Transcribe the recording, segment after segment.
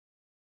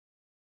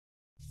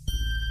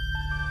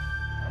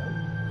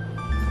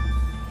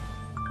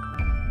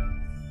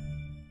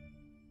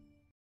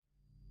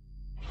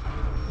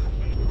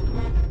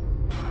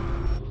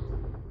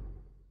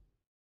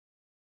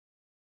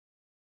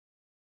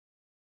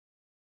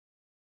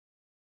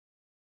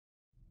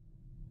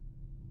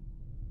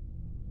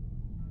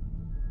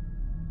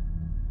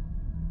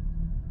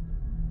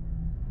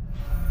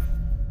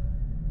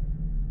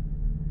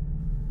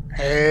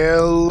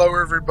Hello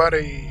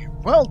everybody,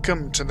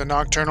 welcome to the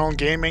Nocturnal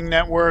Gaming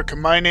Network.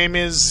 My name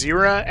is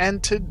Xeriua,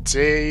 and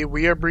today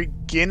we are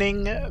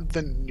beginning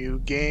the new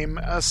game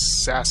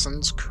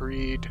Assassins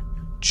Creed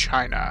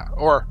China.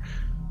 Or,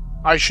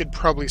 I should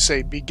probably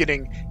say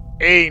beginning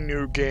a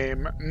new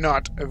game,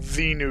 not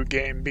the new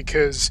game,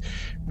 because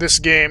this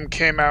game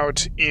came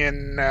out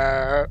in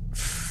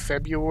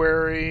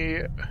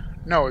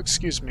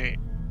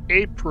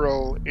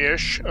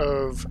April-ish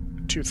of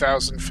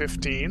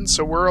 2015,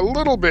 so we're a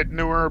little bit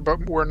newer,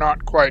 but we're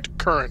not quite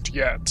current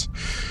yet.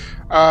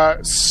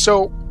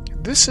 So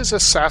this is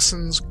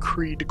Assassins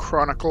Creed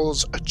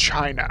Chronicles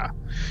China,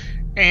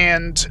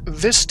 and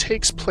this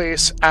takes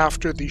place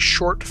after the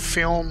short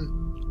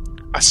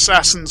film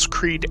Assassin's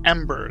Creed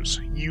Embers.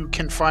 You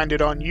can find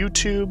it on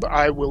YouTube.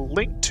 I will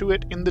link to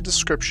it in the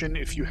description.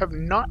 If you have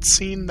not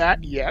seen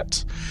that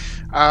yet,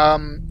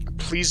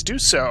 please do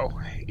so.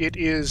 It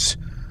is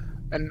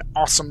an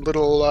awesome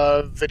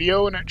little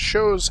video, and it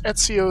shows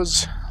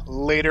Ezio's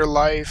later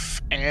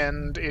life,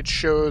 and it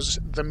shows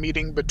the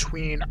meeting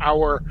between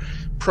our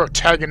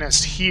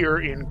protagonist here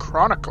in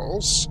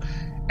Chronicles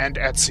and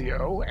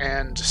Ezio,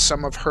 and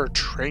some of her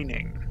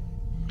training.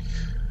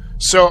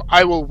 So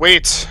I will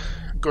wait,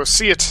 go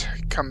see it,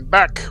 come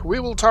back, we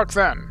will talk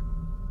then.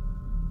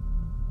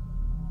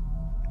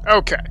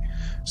 Okay,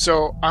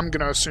 so I'm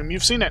gonna assume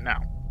you've seen it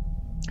now.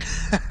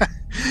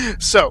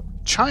 So,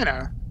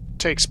 China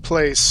takes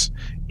place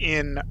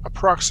in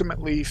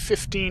approximately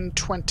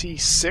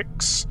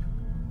 1526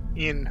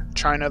 in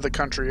China, the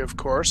country, of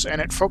course,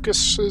 and it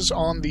focuses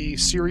on the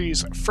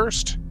series'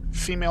 first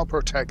female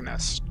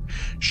protagonist,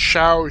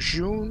 Shao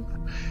Jun,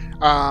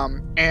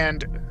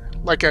 and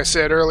like I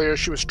said earlier,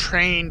 she was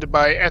trained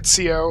by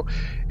Ezio,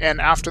 and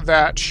after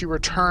that she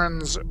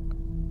returns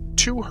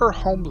to her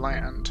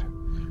homeland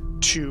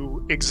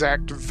to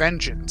exact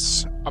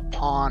vengeance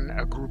upon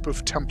a group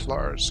of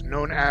Templars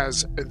known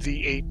as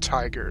the Eight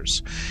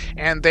Tigers.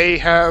 And they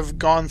have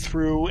gone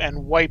through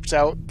and wiped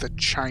out the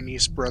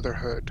Chinese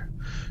Brotherhood.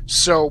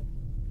 So,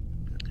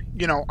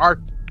 you know,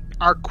 our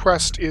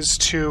quest is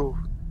to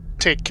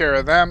take care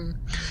of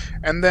them,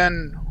 and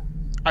then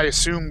I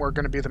assume we're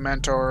going to be the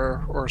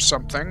mentor or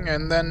something,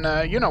 and then,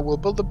 you know, we'll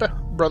build the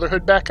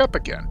Brotherhood back up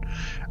again.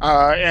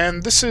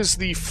 And this is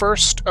the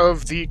first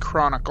of the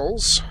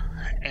Chronicles,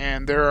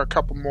 and there are a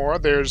couple more.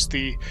 There's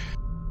the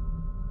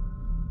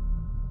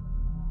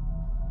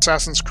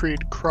Assassin's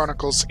Creed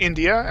Chronicles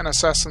India and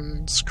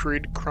Assassin's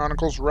Creed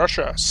Chronicles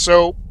Russia.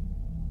 So,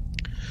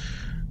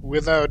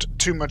 without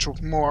too much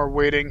more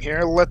waiting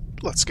here,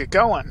 let's get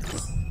going.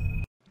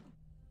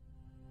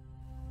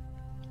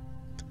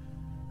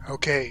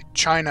 Okay,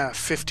 China,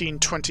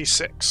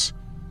 1526.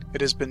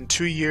 It has been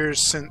 2 years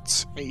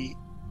since a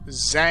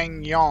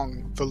Zhang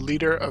Yang, the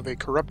leader of a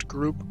corrupt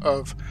group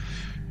of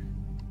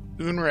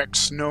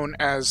Unreks known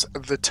as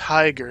the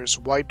Tigers,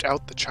 wiped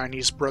out the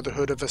Chinese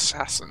Brotherhood of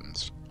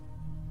Assassins.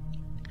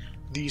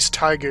 These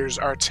Tigers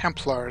are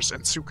Templars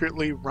and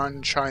secretly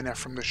run China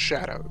from the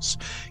shadows,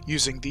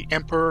 using the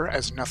Emperor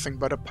as nothing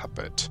but a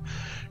puppet.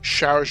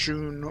 Shao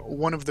Jun,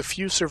 one of the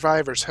few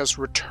survivors, has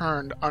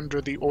returned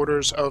under the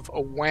orders of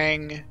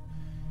Wang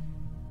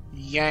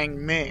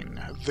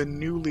Yangming, the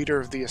new leader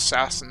of the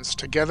Assassins.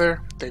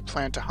 Together, they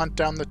plan to hunt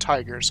down the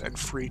Tigers and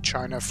free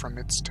China from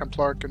its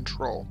Templar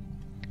control.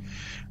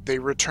 They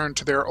return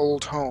to their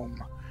old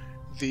home,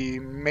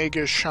 the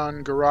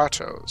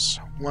Megashangaratos,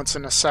 once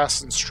an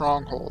assassin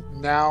stronghold.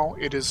 Now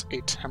it is a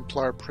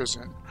Templar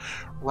prison,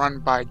 run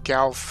by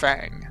Gao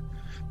Feng.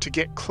 To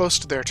get close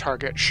to their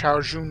target,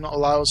 Shao Jun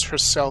allows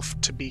herself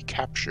to be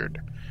captured.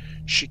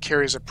 She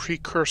carries a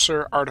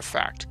precursor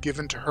artifact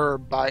given to her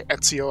by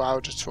Ezio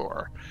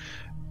Auditore.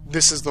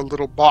 This is the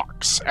little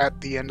box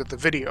at the end of the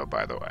video,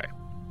 by the way.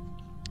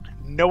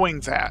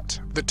 Knowing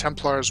that, the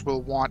Templars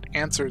will want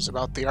answers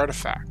about the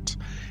artifact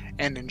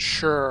and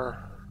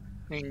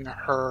ensuring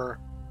her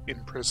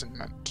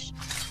imprisonment.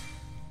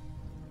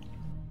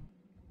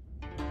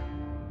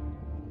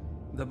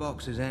 The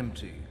box is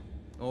empty,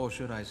 or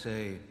should I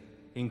say,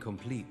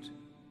 incomplete.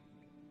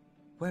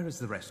 Where is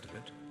the rest of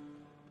it?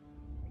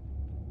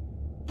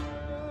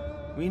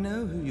 We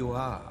know who you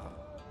are.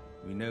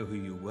 We know who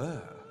you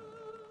were.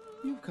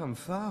 You've come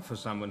far for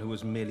someone who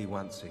was merely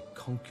once a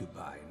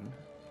concubine.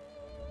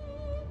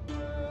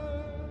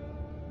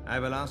 I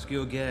will ask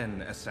you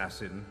again,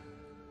 assassin.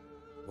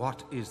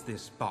 What is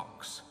this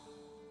box?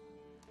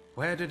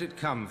 Where did it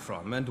come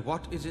from, and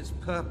what is its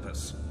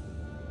purpose?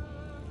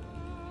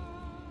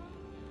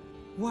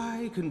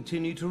 Why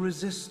continue to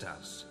resist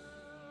us?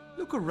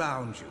 Look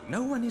around you.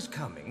 No one is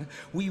coming.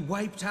 We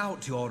wiped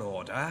out your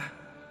order.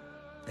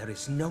 There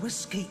is no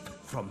escape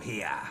from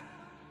here.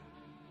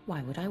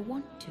 Why would I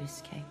want to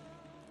escape?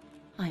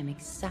 I am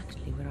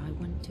exactly where I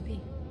want to be.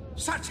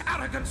 Such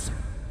arrogance!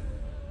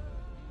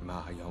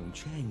 Ma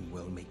Yongcheng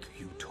will make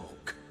you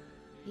talk.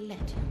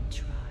 Let him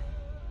try.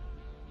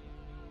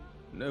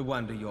 No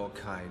wonder your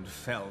kind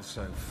fell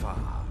so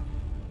far.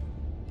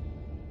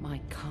 My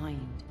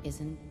kind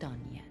isn't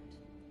done yet.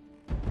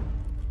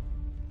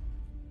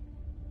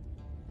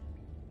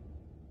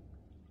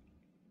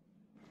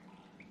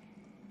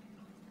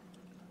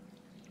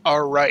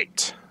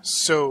 Alright,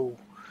 so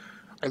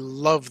I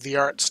love the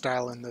art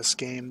style in this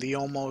game. The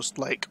almost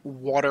like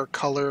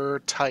watercolor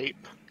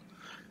type,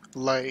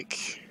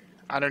 like,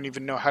 I don't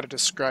even know how to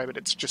describe it.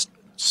 It's just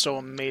so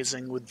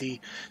amazing with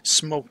the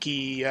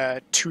smoky,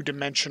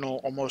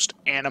 two-dimensional, almost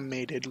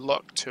animated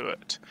look to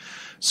it.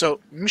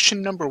 So,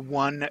 mission number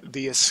 1,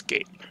 the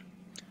escape.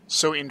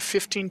 So in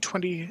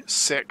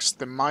 1526,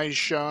 the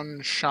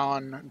Maizhan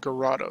Shan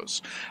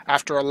Garados,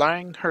 after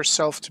allowing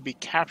herself to be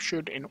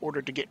captured in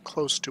order to get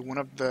close to one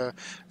of the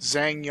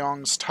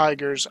Zhangyong's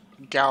tigers,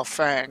 Gao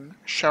Feng,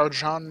 Shao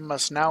Jun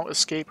must now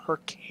escape her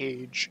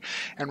cage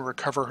and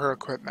recover her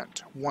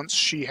equipment. Once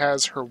she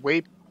has her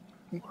weapons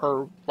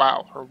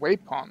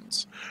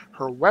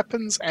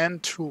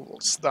and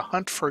tools, the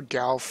hunt for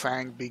Gao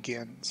Feng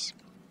begins.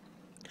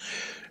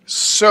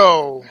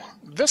 So,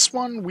 this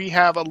one we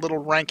have a little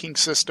ranking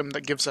system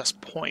that gives us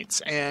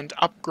points and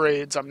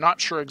upgrades. I'm not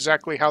sure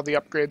exactly how the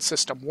upgrade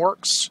system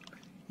works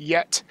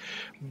yet,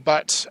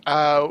 but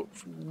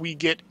we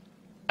get,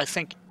 I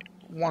think,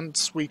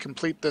 once we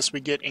complete this, we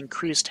get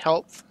increased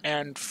health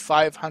and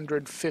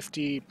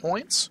 550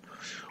 points,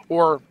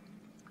 or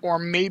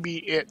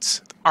maybe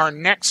it's our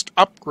next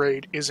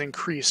upgrade is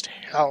increased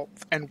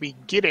health, and we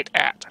get it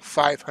at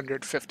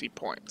 550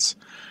 points.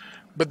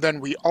 But then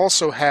we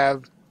also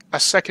have a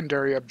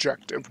secondary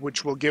objective,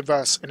 which will give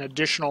us an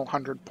additional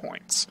 100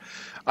 points.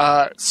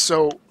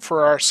 So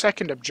for our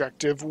second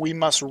objective, we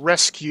must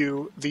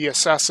rescue the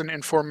assassin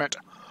informant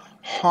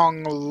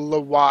Hong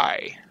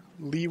Liwai.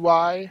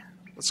 Liwai?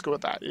 Let's go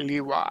with that.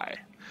 Liwai.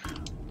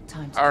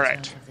 Time to All get right.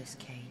 out of this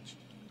cage.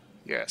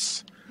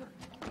 Yes.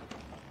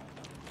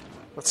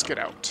 Let's get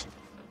out.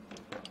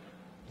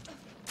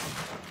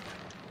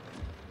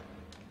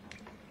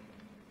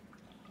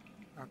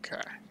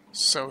 Okay.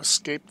 So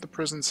escape the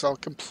prison cell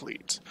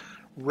complete.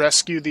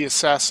 Rescue the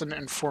assassin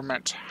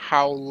informant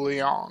Hong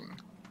Liang.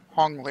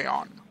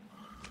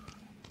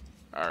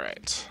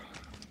 Alright.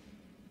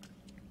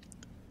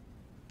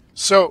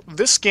 So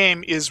this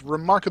game is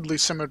remarkably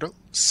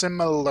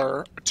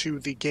similar to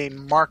the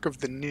game Mark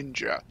of the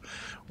Ninja,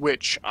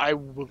 which I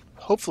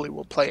hopefully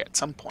will play at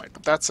some point,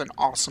 but that's an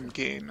awesome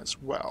game as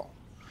well.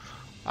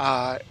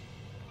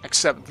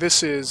 Except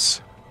this is...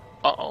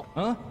 Uh-oh.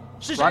 Huh?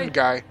 Run,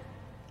 guy.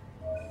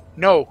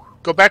 No,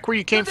 go back where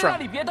you came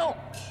from.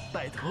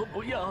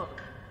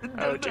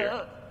 Oh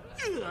dear.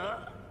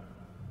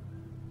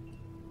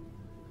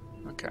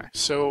 Okay,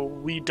 so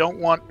we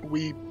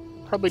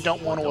probably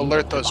don't want to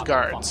alert those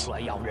guards.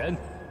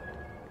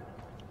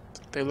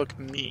 They look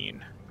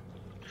mean.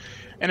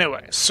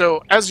 Anyway,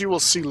 so as you will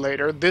see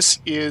later, this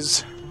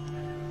is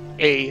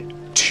a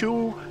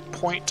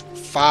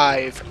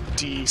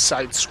 2.5D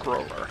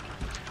side-scroller.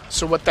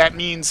 So what that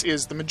means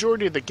is the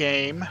majority of the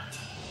game...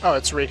 Oh,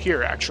 it's right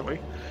here, actually.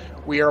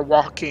 We are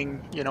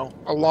walking,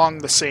 along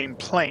the same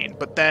plane,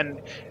 but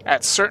then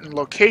at certain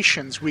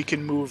locations we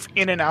can move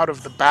in and out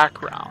of the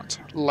background,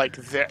 like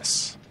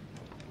this.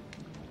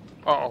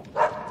 Uh-oh.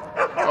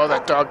 Oh,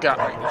 that dog got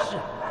me.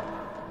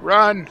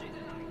 Run!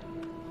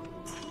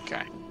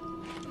 Okay.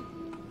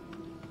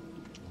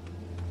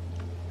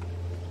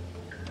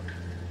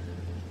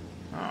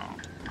 Oh,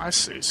 I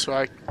see.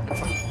 So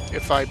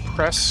if I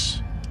press...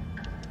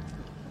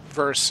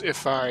 versus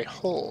if I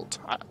hold.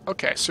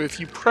 Okay, so if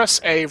you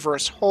press A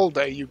versus hold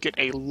A, you get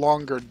a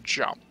longer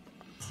jump.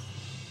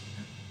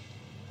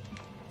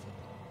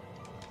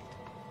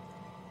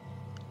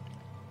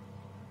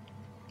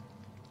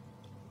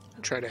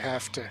 Try to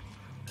have to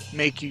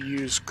make you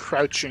use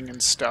crouching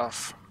and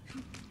stuff.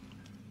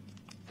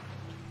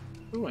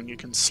 Ooh, and you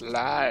can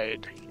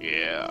slide.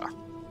 Yeah.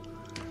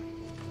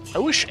 I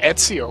wish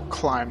Ezio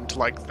climbed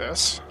like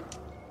this.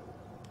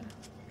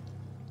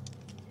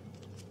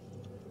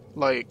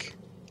 Like,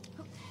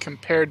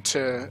 compared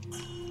to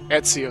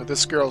Ezio,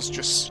 this girl's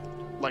just,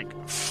 like,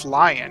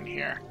 flying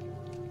here.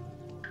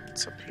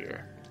 What's up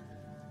here?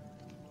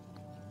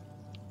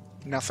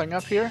 Nothing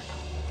up here?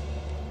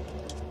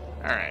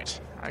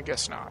 Alright, I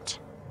guess not.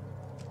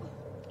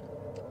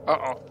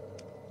 Uh-oh.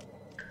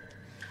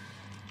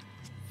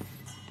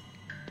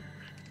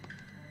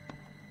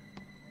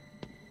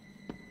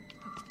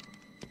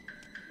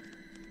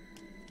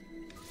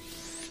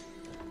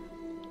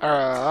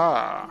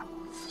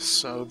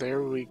 So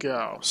there we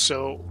go.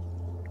 So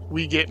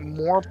we get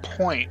more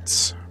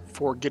points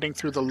for getting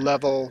through the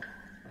level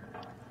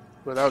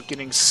without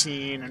getting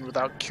seen and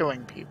without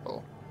killing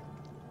people.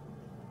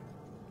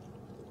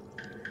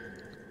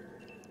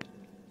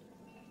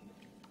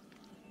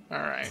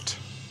 Alright.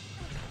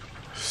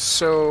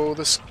 So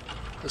this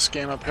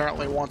game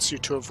apparently wants you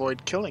to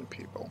avoid killing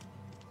people.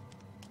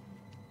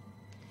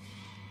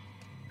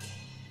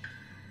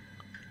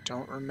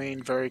 Don't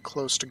remain very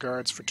close to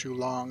guards for too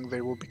long.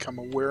 They will become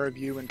aware of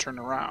you and turn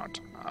around.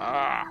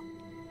 Ah.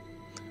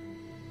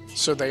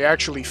 So they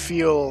actually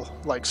feel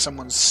like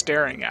someone's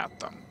staring at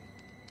them.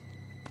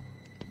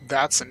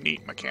 That's a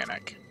neat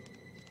mechanic.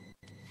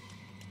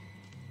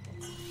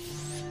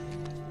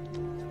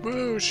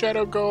 Woo,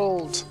 Shadow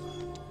Gold!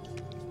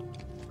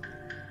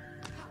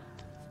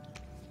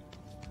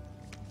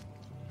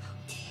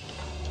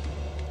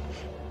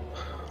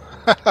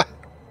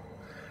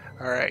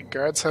 Alright,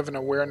 guards have an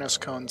awareness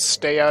cone.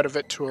 Stay out of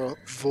it to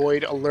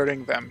avoid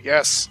alerting them.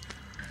 Yes,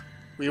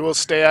 we will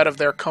stay out of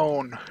their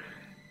cone.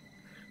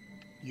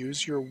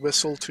 Use your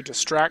whistle to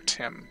distract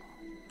him.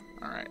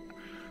 Alright,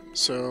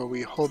 so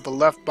we hold the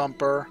left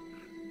bumper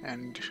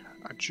and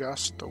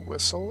adjust the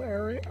whistle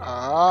area.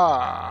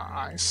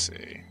 Ah, I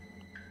see.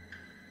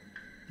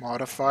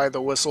 Modify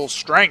the whistle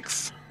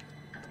strength.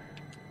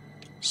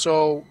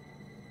 So,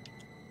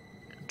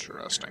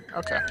 interesting.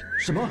 Okay.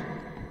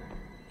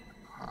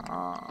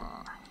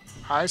 Ah,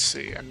 I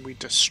see. And we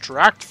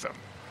distract them.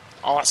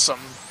 Awesome.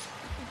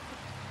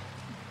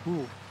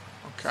 Ooh,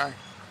 okay.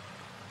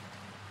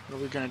 What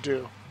are we gonna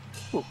do?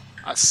 Ooh,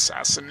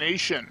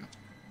 assassination.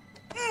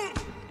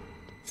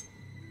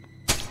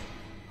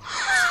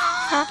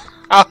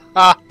 Ha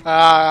ha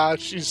ha!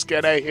 She's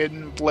got a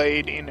hidden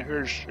blade in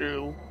her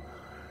shoe.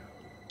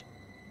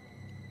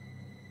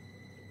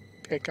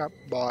 Pick up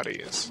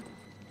bodies.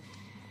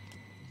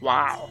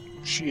 Wow,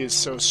 she is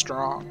so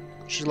strong.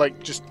 She,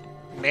 like, just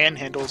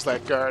manhandles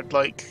that guard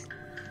like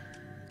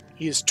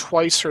he is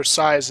twice her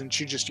size, and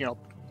she just, you know,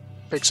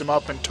 picks him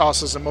up and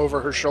tosses him over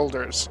her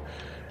shoulders.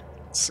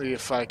 Let's see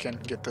if I can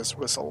get this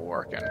whistle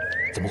working.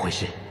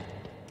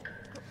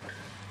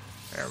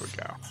 There we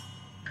go.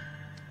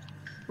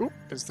 Oop,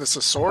 is this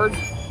a sword?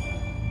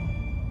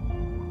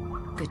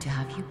 Good to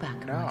have you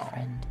back, No. my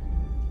friend.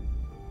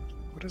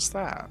 What is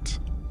that?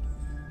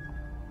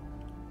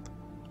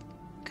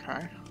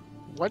 Okay.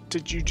 What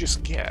did you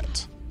just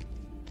get?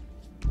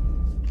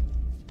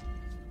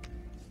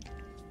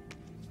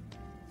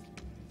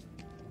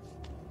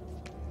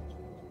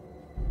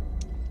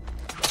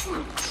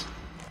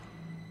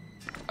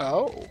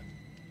 Oh.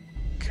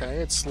 Okay,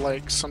 it's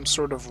like some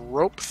sort of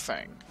rope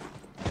thing.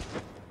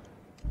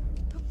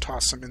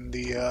 Toss him in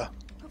the,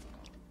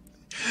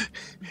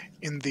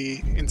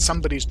 in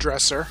somebody's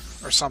dresser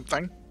or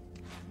something.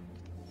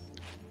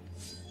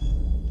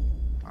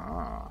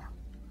 Ah.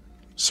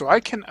 So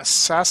I can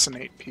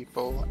assassinate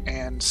people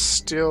and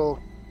still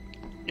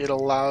it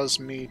allows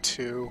me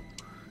to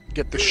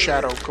get the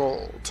shadow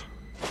gold.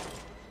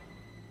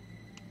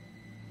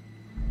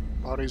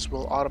 Bodies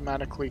will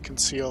automatically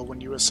conceal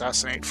when you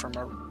assassinate from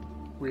a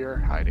rear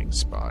hiding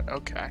spot.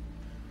 Okay.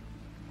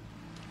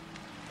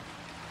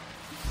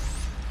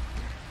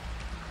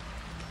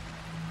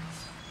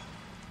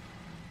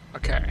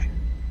 Okay.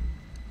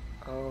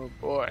 Oh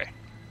boy.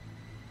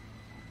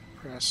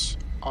 Press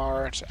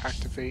R to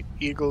activate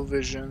Eagle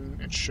Vision.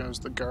 It shows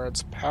the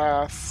guard's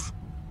path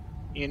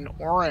in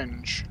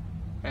orange.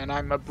 And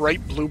I'm a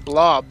bright blue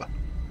blob.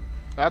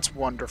 That's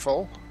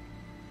wonderful.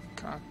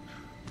 Okay.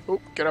 Oh,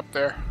 get up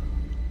there.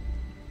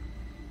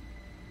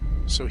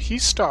 So he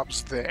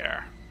stops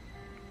there.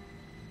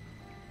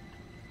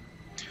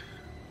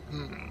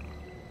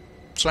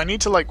 So I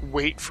need to, like,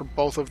 wait for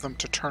both of them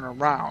to turn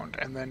around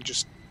and then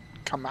just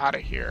come out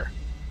of here.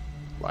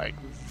 Like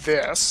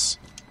this.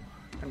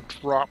 And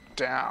drop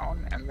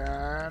down. And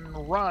then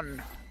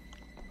run.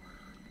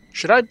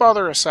 Should I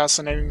bother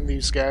assassinating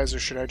these guys or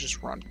should I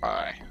just run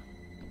by?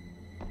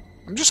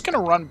 I'm just gonna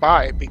run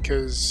by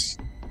because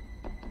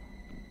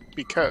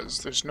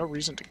there's no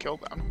reason to kill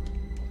them.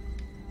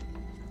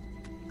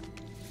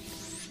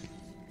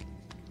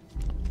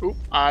 Oop,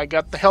 I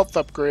got the health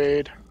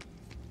upgrade.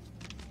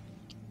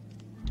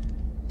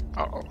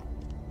 Uh-oh.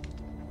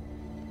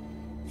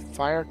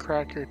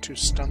 Firecracker to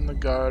stun the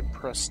guard.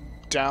 Press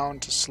down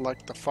to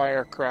select the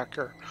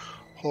firecracker.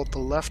 Hold the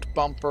left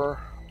bumper.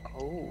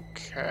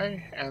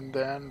 Okay. And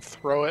then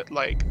throw it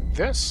like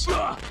this.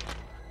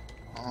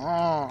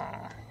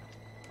 Oh.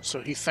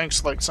 So he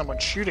thinks like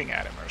someone's shooting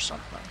at him or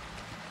something.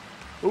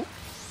 Oop.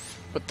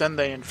 But then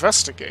they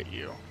investigate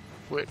you,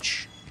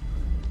 which...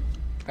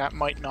 that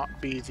might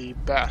not be the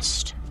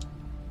best.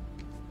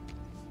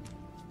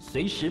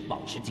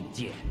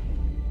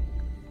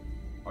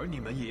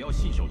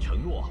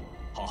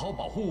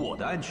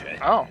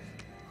 Oh.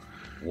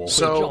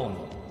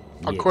 So,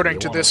 according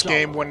to this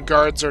game, when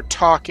guards are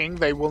talking,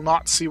 they will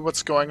not see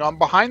what's going on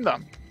behind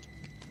them.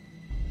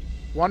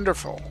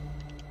 Wonderful.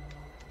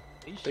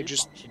 They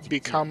just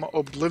become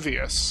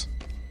oblivious.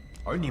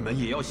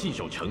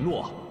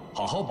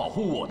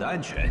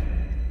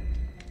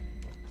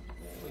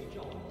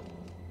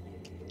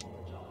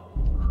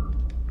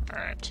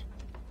 Alright.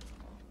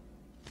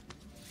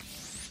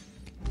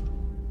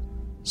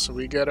 So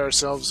we get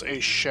ourselves a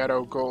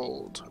shadow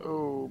gold.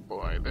 Oh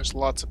boy, there's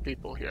lots of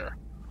people here.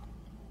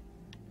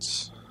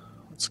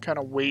 Let's kind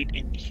of wait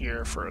in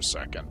here for a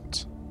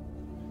second.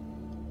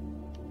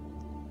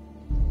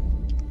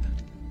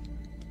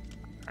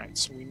 Alright,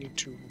 so we need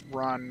to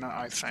run,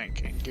 I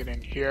think, and get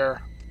in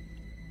here.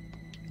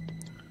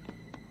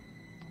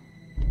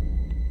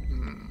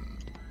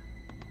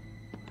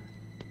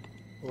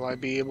 Will I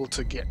be able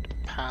to get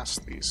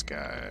past these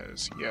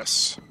guys?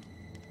 Yes.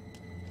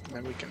 And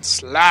then we can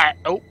slide.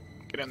 Oh,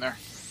 get in there.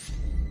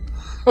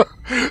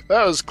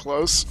 That was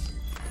close.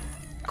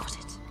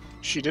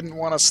 She didn't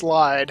want to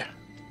slide.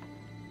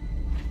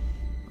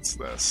 What's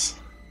this?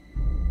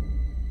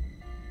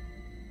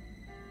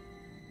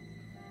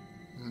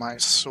 my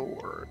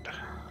sword.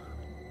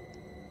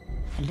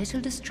 A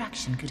little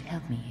distraction could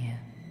help me here.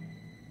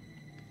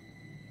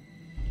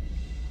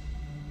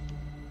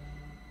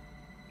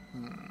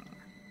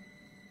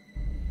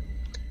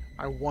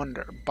 I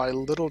wonder, by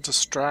little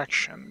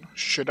distraction,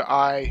 should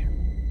I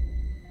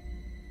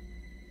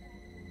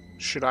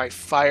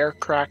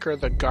firecracker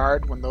the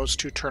guard when those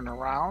two turn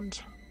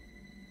around?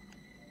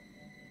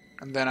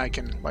 And then I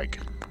can, like,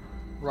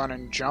 run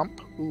and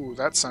jump? Ooh,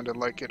 that sounded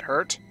like it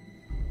hurt.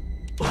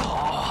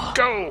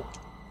 Go!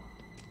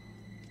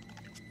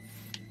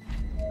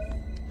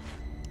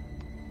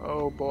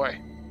 Oh boy.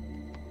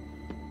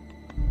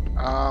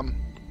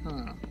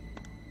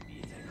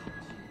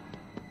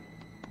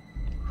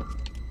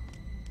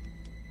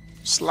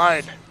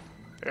 Slide.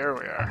 There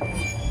we are.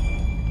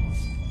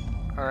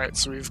 Alright,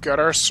 so we've got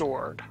our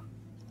sword.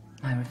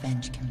 My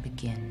revenge can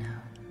begin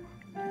now.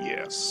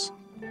 Yes.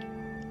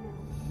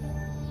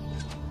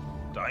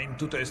 Time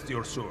to test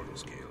your sword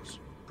skills.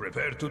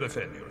 Prepare to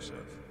defend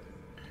yourself.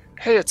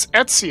 Hey, it's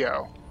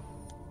Ezio.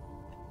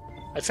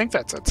 I think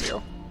that's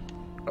Ezio.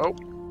 Oh.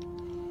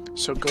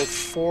 So go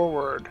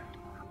forward.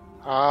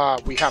 Ah,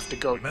 we have to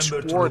go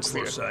Remember towards to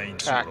look the for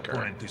signs attacker.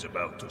 your opponent is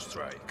about to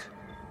strike.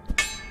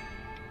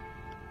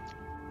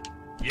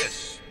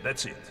 Yes,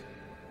 that's it.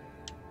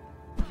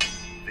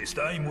 This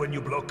time when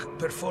you block,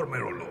 perform a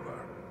rollover.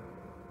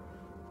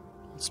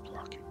 Let's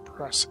block it.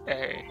 Press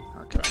A.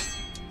 Okay.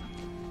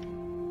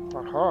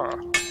 Aha.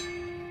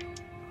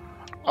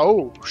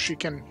 Oh, she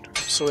can...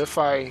 So if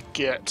I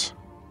get...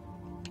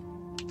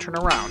 Turn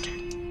around.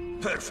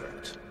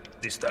 Perfect.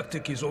 This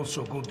tactic is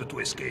also good to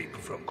escape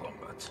from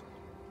combat.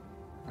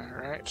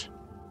 Alright.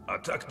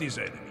 Attack this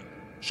enemy.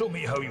 Show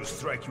me how you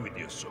strike with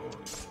your sword.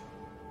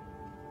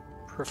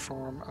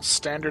 Perform a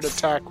standard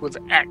attack with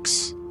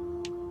X.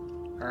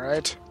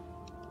 Alright.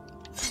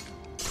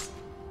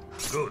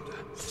 Good.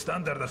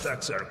 Standard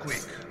attacks are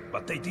quick,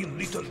 but they deal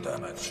little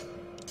damage.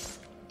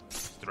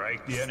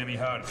 Strike the enemy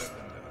harder than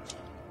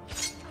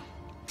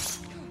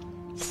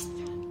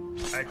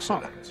that.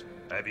 Excellent.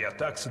 Heavy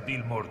attacks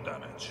deal more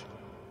damage.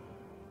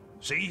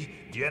 See?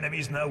 The enemy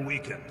is now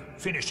weakened.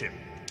 Finish him.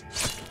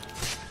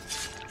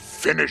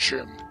 Finish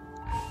him.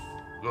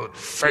 Good.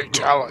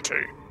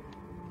 Fatality.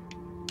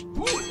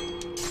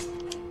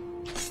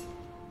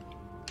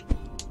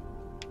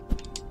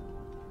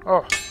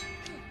 Oh.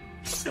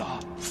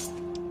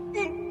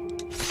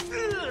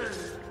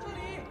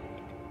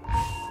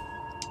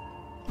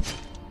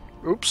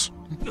 Oops.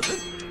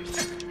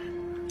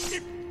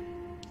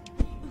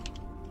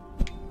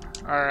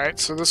 Alright,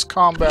 so this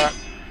combat...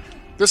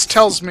 This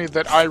tells me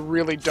that I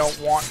really don't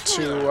want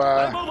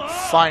to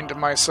find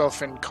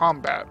myself in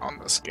combat on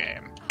this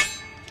game.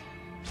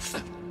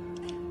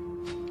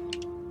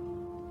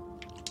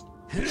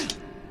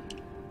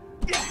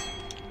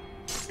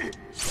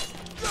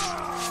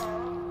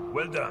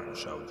 Well done,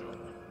 Shao Jun.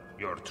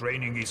 Your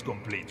training is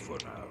complete for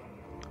now.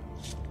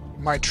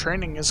 My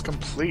training is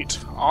complete.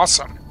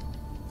 Awesome.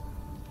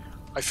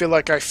 I feel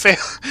like I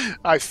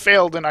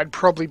failed and I'd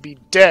probably be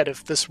dead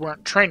if this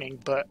weren't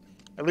training, but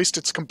at least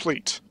it's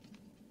complete.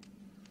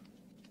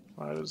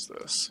 What is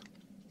this?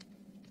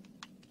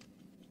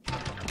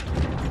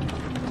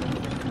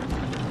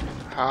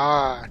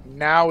 Ah,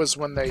 now is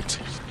when they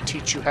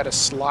teach you how to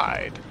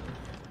slide.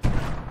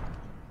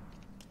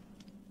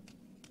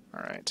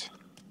 Alright.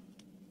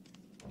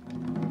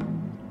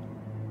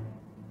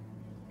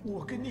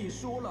 我跟你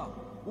说了，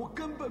我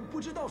根本不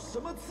知道什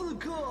么刺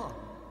客。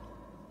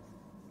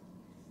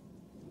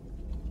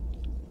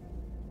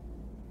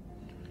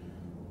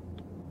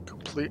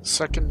 Complete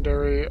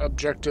secondary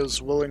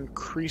objectives will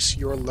increase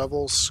your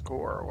level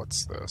score.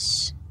 What's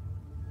this?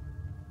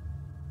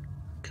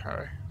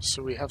 Okay,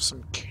 so we have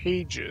some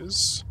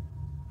cages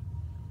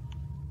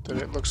that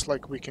it looks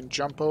like we can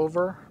jump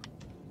over.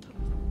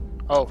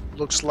 Oh,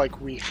 looks like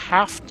we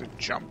have to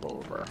jump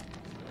over.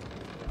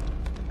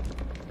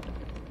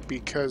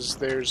 Because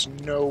there's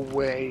no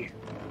way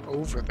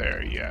over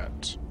there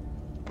yet.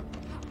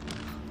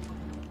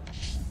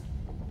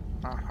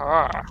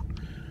 Aha.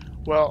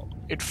 Well,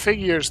 it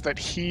figures that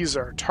he's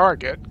our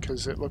target,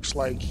 because it looks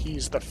like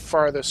he's the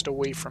farthest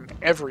away from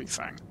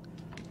everything.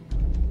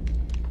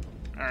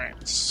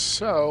 Alright,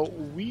 so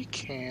we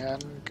can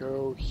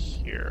go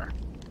here.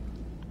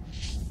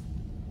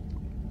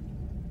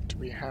 Do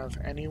we have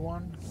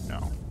anyone?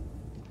 No.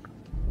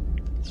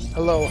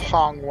 Hello,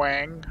 Hong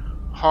Wang.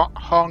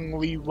 Hong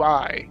Li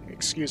Wai.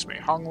 Excuse me,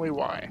 Hong Li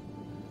Wai.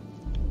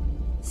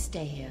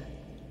 Stay here.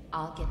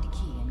 I'll get the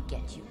key and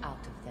get you out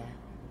of there.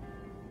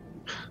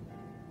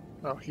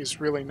 Well, he's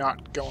really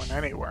not going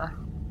anywhere.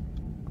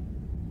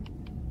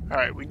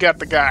 Alright, we got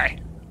the guy.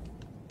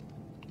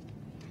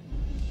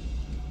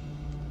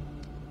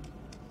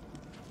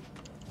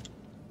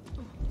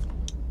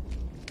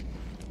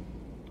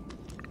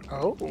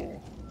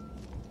 Oh.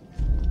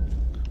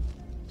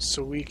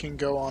 So we can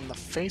go on the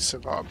face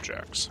of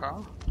objects,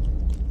 huh?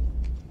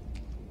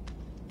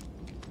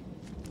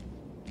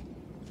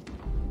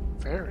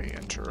 Very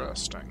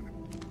interesting.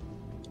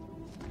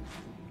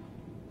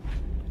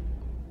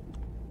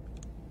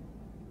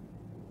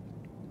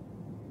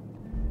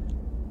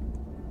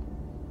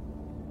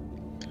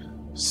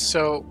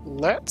 So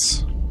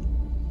let's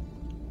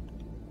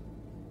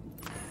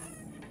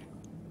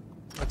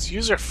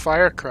use our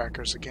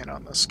firecrackers again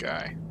on this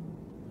guy.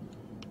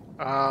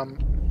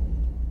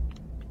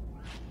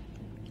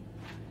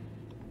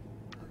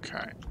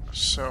 Okay,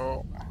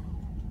 so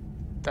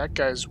that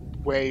guy's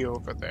way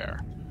over there.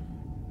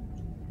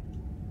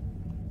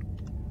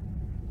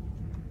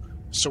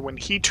 So when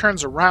he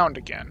turns around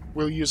again,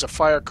 we'll use a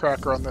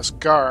firecracker on this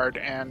guard,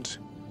 and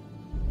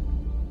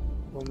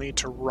we'll need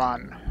to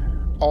run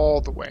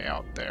all the way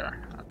out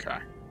there. Okay.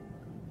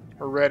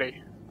 We're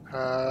ready.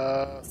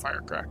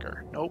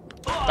 Firecracker. Nope.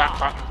 That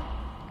button.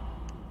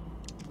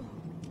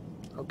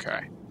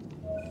 Okay.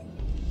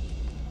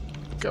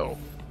 Go.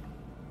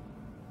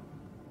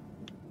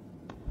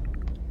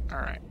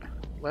 Alright.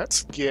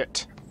 Let's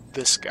get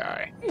this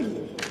guy.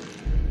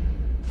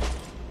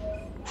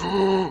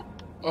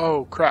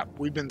 Oh, crap.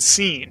 We've been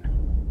seen.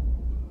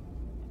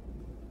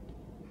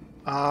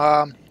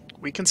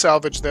 We can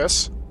salvage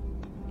this.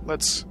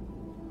 Let's...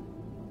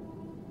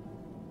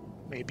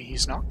 Maybe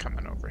he's not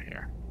coming over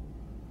here.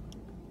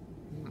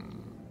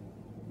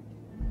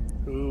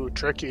 Ooh,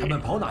 tricky. 他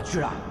们跑哪去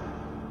了？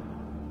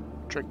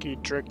 Tricky,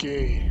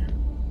 tricky.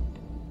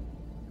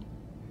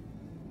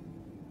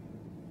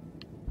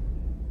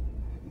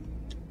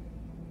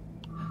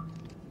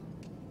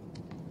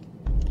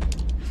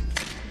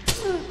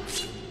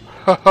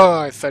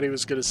 Haha, I thought he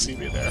was gonna see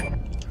me there.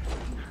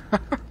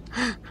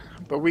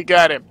 But we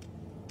got him.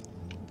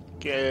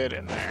 Get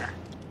in there.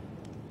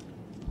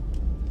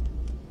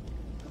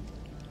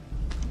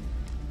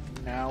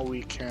 Now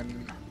we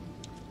can...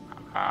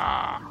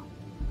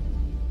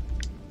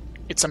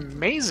 It's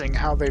amazing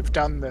how they've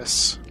done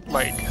this,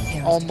 like,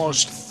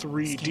 almost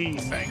 3D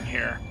thing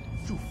here.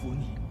 祝福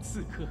你，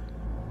刺客。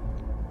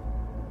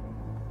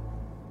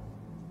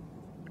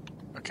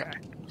 Okay,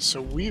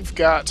 so we've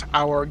got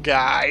our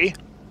guy.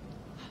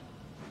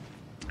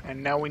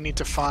 And now we need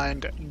to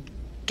find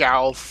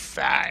Gao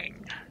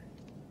Feng.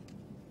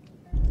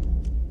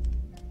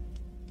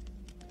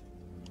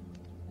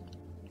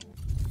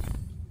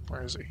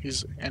 Where is he?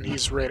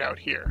 He's right out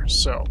here,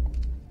 so...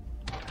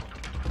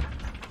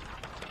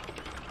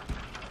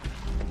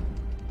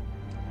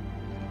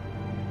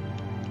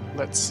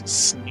 Let's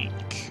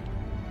sneak.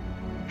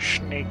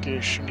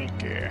 Sneaky,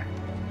 sneaky.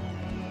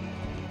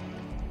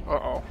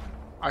 Uh-oh.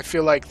 I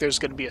feel like there's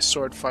going to be a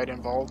sword fight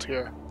involved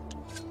here.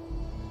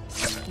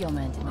 You're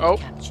meant to not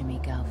capture me,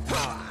 Gao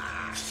Feng.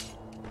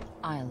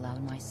 I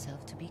allowed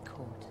myself to be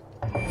caught.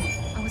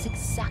 I was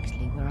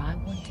exactly where I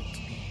wanted to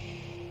be.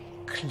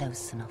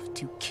 Close enough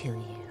to kill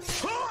you.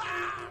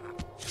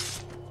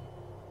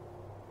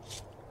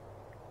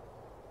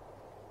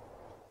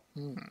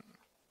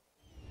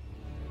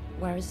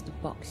 Where is the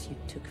box you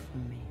took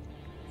from me?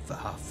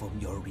 Far from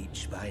your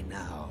reach by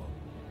now,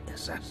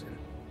 assassin.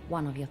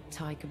 One of your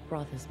tiger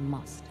brothers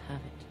must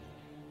have it.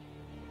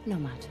 No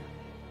matter.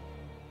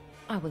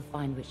 I will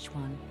find which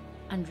one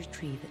and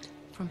retrieve it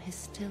from his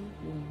still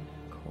warm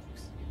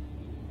corpse.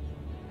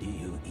 Do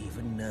you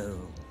even know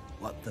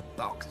what the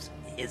box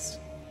is?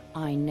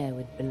 I know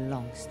it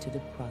belongs to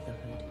the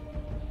Brotherhood.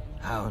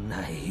 How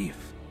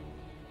naive.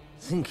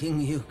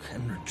 Thinking you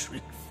can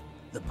retrieve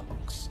the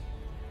box.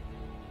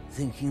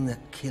 Thinking that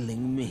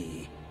killing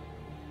me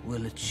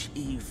will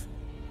achieve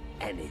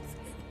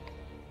anything.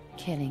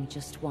 Killing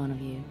just one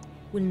of you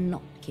will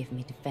not give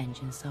me the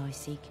vengeance I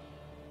seek.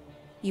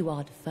 You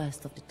are the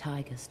first of the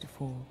tigers to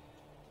fall,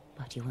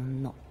 but you will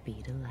not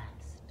be the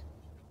last.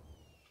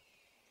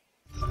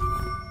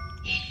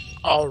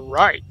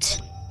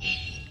 Alright.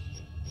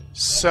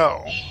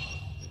 So.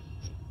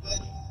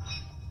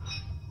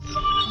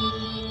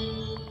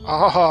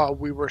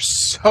 We were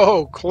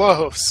so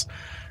close.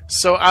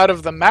 So out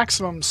of the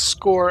maximum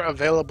score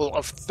available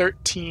of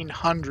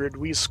 1300,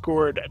 we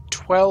scored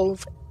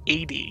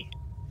 1280.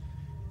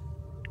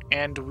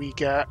 And we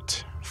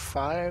got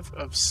 5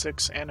 of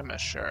 6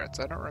 Animus shards.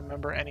 I don't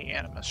remember any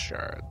Animus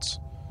shards.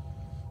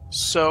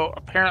 So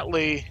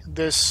apparently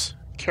this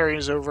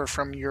carries over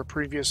from your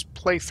previous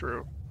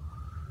playthrough,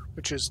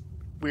 which is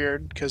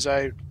weird because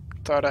I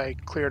thought I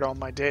cleared all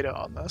my data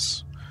on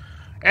this.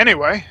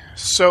 Anyway,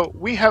 so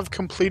we have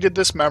completed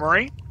this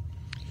memory.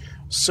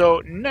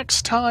 So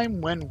next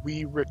time when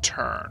we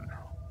return,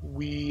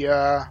 we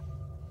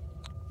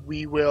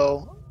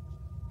will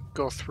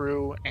go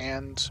through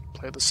and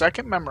play the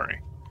second memory.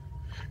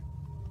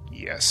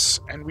 Yes,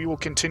 and we will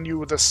continue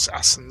with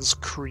Assassins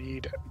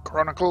Creed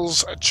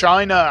Chronicles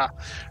China.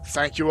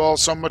 Thank you all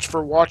so much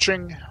for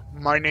watching.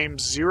 My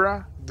name's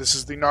Xeriua. This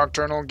is the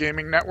Nocturnal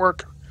Gaming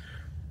Network.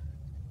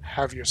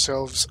 Have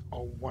yourselves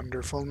a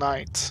wonderful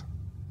night.